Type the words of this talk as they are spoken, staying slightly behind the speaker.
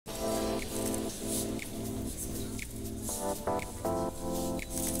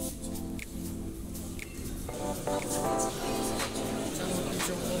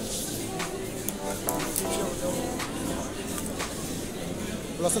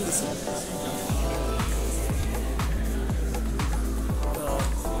Blossom this one.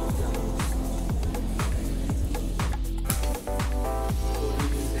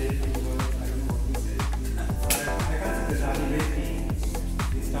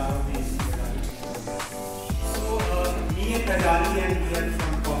 Ghazali and we are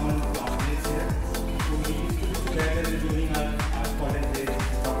from common classmates here. So we used to do together during our college days,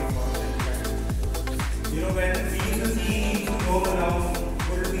 talking about that. You know, when we used to see him to go around,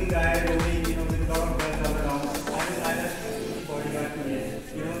 good-looking guy, rolling, you know, with a lot of girls all around. I just bodyguard to him.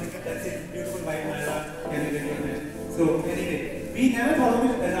 You know, that's it, beautiful white Mala, can you get it? So anyway, we never thought of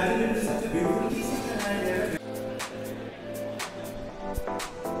Ghazali into such a beautiful piece, and I never.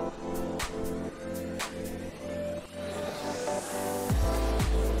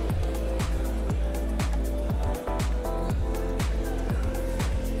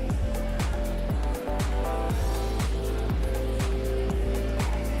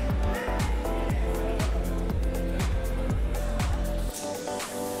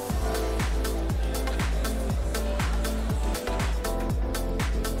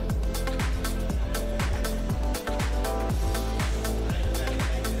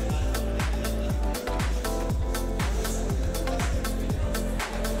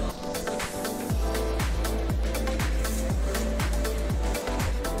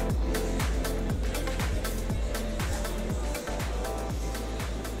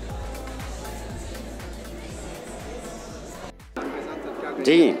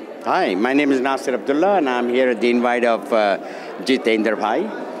 Hi, my name is Nasir Abdullah and I'm here at the invite of Jitendra Bhai,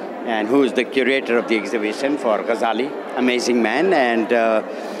 and who is the curator of the exhibition for Ghazali, amazing man. And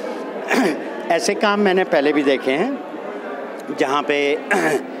ऐसे काम मैंने पहले भी देखे हैं जहाँ पे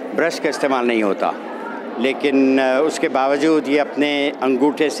brush का इस्तेमाल नहीं होता, लेकिन उसके बावजूद ये अपने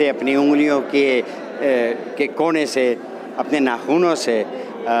अंगूठे से, अपनी उंगलियों के कोने से, अपने नाखूनों से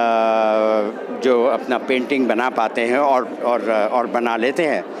जो अपना पेंटिंग बना पाते हैं और बना लेते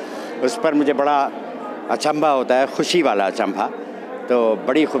हैं, उस पर मुझे बड़ा अचंभा होता है, खुशी वाला अचंभा। तो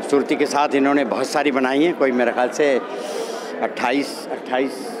बड़ी खूबसूरती के साथ इन्होंने बहुत सारी बनाई हैं, कोई मेरे ख्याल से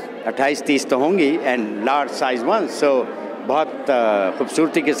 28-30 तो होंगी, एंड लार्ज साइज़ वन। सो बहुत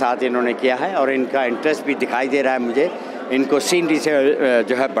खूबसूरती के साथ इन्होंने किया है और इनका इंटरेस्ट भी दिखाई दे रहा है मुझे। इनको सीनरी से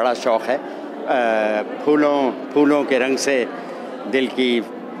जो है बड़ा शौक़ है, फूलों के रंग से दिल की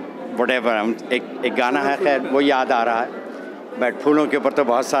वटेवर, एक गाना है, खैर वो याद आ रहा है, बट फूलों के ऊपर तो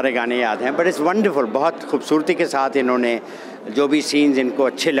बहुत सारे गाने याद हैं। बट इट्स वंडरफुल, बहुत खूबसूरती के साथ इन्होंने जो भी सीन्स इनको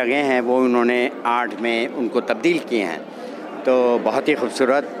अच्छे लगे हैं वो उन्होंने आर्ट में उनको तब्दील किए हैं। तो बहुत ही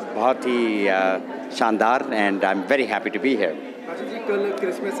खूबसूरत, बहुत ही शानदार, and I am very happy to be here. अच्छा जी, कल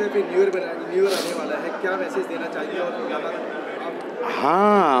क्रिसमस है, फिर न्यू ईयर आने वाला है, क्या मैसेज देना चाहिए? और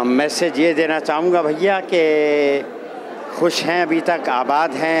हाँ, मैसेज ये देना चाहूँगा भैया कि खुश हैं, अभी तक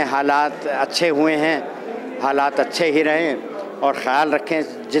आबाद हैं, हालात अच्छे हुए हैं, हालात अच्छे ही रहें, और ख़्याल रखें,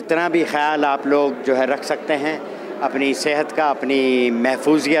 जितना भी ख्याल आप लोग जो है रख सकते हैं अपनी सेहत का, अपनी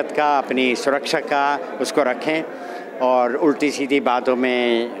महफूजियत का, अपनी सुरक्षा का, उसको रखें और उल्टी सीधी बातों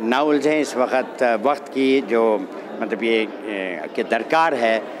में ना उलझें। इस वक्त की जो मतलब ये कि दरकार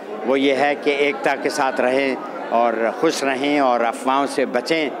है वो ये है कि एकता के साथ रहें और खुश रहें और अफवाहों से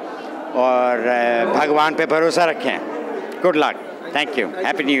बचें और भगवान पे भरोसा रखें। Good luck. Thank you.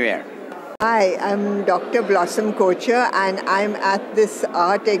 Happy New Year. Hi, I'm Dr. Blossom Kocher and I'm at this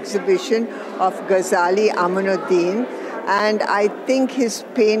art exhibition of Ghazali Moinuddin, and I think his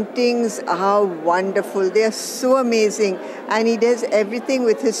paintings are wonderful. They are so amazing, and he does everything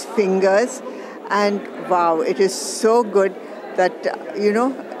with his fingers, and wow, it is so good that it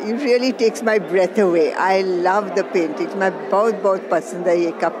really takes my breath away. I love the paintings. मैं बहुत पसंद है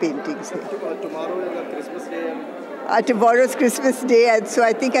ये का paintings है। Tomorrow's Christmas Day, and so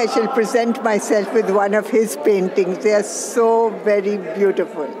I think I shall present myself with one of his paintings. They are so very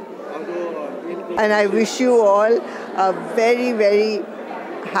beautiful. And I wish you all a very, very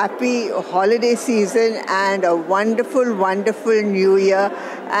happy holiday season and a wonderful, wonderful New Year,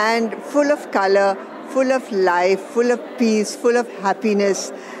 and full of color, full of life, full of peace, full of happiness,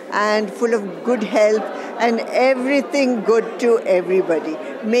 and full of good health, and everything good to everybody.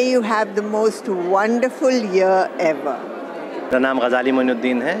 May you have the most wonderful year ever. मेरा नाम ग़ज़ाली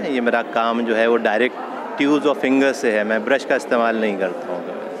मोइनुद्दीन है। ये मेरा काम जो है वो direct use of finger से है, मैं ब्रश का इस्तेमाल नहीं करता हूँ।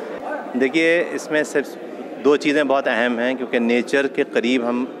 देखिए, इसमें सिर्फ दो चीज़ें बहुत अहम हैं, क्योंकि नेचर के करीब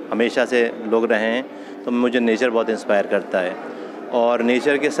हम हमेशा से लोग रहे हैं, तो मुझे नेचर बहुत इंस्पायर करता है, और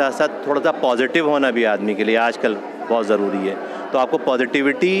नेचर के साथ साथ थोड़ा सा पॉजिटिव होना भी आदमी के लिए आजकल बहुत ज़रूरी है। तो आपको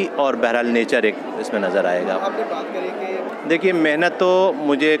पॉजिटिविटी और बहरहाल नेचर एक इसमें नज़र आएगा। आपने बात करी कि देखिए, मेहनत तो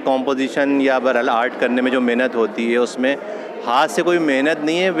मुझे कॉम्पोजिशन या बहरहाल आर्ट करने में जो मेहनत होती है उसमें हाथ से कोई मेहनत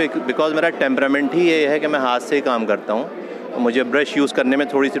नहीं है, बिकॉज मेरा टेम्परामेंट ही ये है कि मैं हाथ से ही काम करता हूँ। मुझे ब्रश यूज़ करने में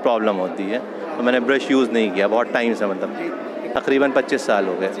थोड़ी सी प्रॉब्लम होती है, तो मैंने ब्रश यूज़ नहीं किया बहुत टाइम से, मतलब तकरीबन 25 साल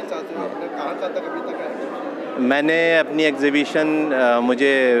हो गए। मैंने अपनी एग्ज़िबिशन, मुझे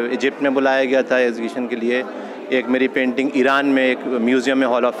इजिप्ट में बुलाया गया था एग्ज़िबिशन के लिए। एक मेरी पेंटिंग ईरान में एक म्यूज़ियम में,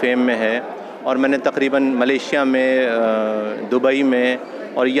 हॉल ऑफ फेम में है, और मैंने तकरीबन मलेशिया में, दुबई में,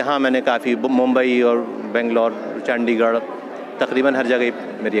 और यहाँ मैंने काफ़ी मुंबई और बेंगलोर, चंडीगढ़, तकरीबन हर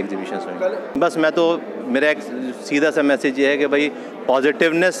जगह मेरी एग्जीबिशंस हुई। बस मैं तो, मेरा एक सीधा सा मैसेज ये है कि भाई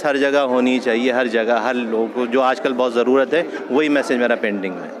पॉजिटिवनेस हर जगह होनी चाहिए, हर जगह, हर लोगों को, जो आजकल बहुत ज़रूरत है, वही मैसेज मेरा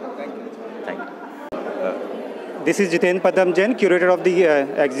पेंटिंग में। Thank you. This is Jitendra Padam Jain, curator of the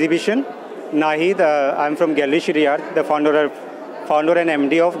exhibition. Nahid, I'm from Ghazali Sree Arts, the founder and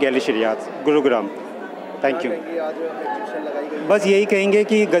MD of Ghazali Sree Arts, Gurugram. Thank you. बस यही कहेंगे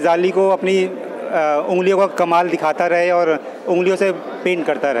कि गजाली को अपनी उंगलियों का कमाल दिखाता रहे और उंगलियों से पेंट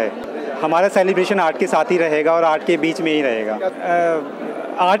करता रहे। हमारा सेलिब्रेशन आर्ट के साथ ही रहेगा और आर्ट के बीच में ही रहेगा।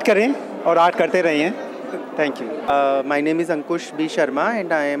 आर्ट करें और आर्ट करते रहें। Thank you. My name is Ankush B Sharma,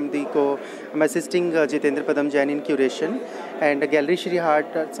 and I am I'm assisting Jitendra Padam Jain in curation, and Gallery Sree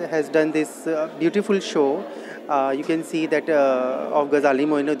Arts has done this beautiful show. You can see that of Ghazali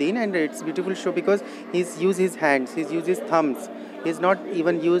Moinuddin, and it's a beautiful show because he's used his hands, he's used his thumbs, he's not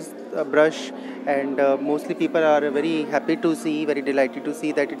even used a brush, and mostly people are very happy to see, very delighted to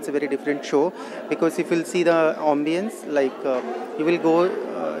see that it's a very different show, because if you'll see the ambience, like you will go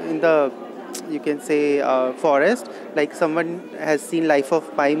in the, you can say, forest, like someone has seen Life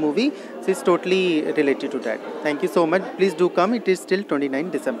of Pi movie, so it's totally related to that. Thank you so much. Please do come. It is till 29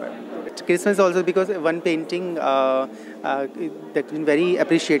 December. Christmas also, because one painting that's been very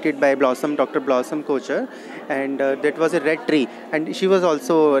appreciated by Blossom, Dr. Blossom Kocher, and that was a red tree, and she was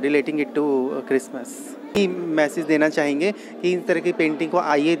also relating it to Christmas. Message देना चाहेंगे कि इस तरह की painting को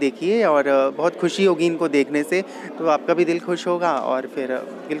आइए देखिए, और बहुत खुशी होगी इनको देखने से, तो आपका भी दिल खुश होगा, और फिर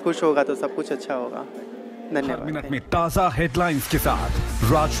दिल खुश होगा तो सब कुछ अच्छा होगा। धन्यवाद। मिनट में ताज़ा हेडलाइंस के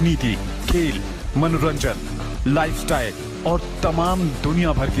साथ राजनीति, खेल, मनोरंजन, लाइफस्टाइल और तमाम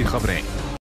दुनिया भर की खबरें।